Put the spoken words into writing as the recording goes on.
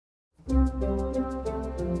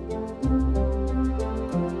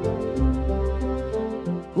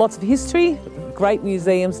Lots of history, great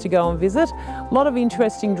museums to go and visit, a lot of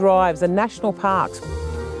interesting drives and national parks.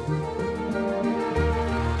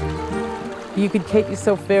 You could keep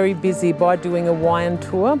yourself very busy by doing a wine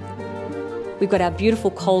tour. We've got our beautiful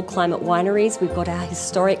cold climate wineries, we've got our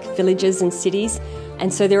historic villages and cities,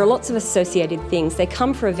 and so there are lots of associated things. They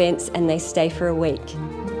come for events and they stay for a week.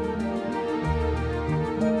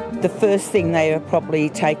 The first thing they are probably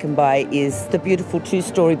taken by is the beautiful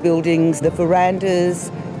two-storey buildings, the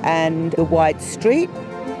verandas and the wide street.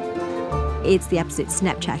 It's the absolute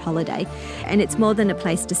Snapchat holiday, and it's more than a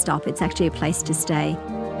place to stop, it's actually a place to stay.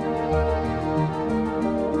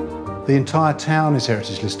 The entire town is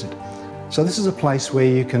heritage listed. So this is a place where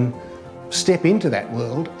you can step into that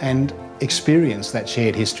world and experience that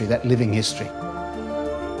shared history, that living history.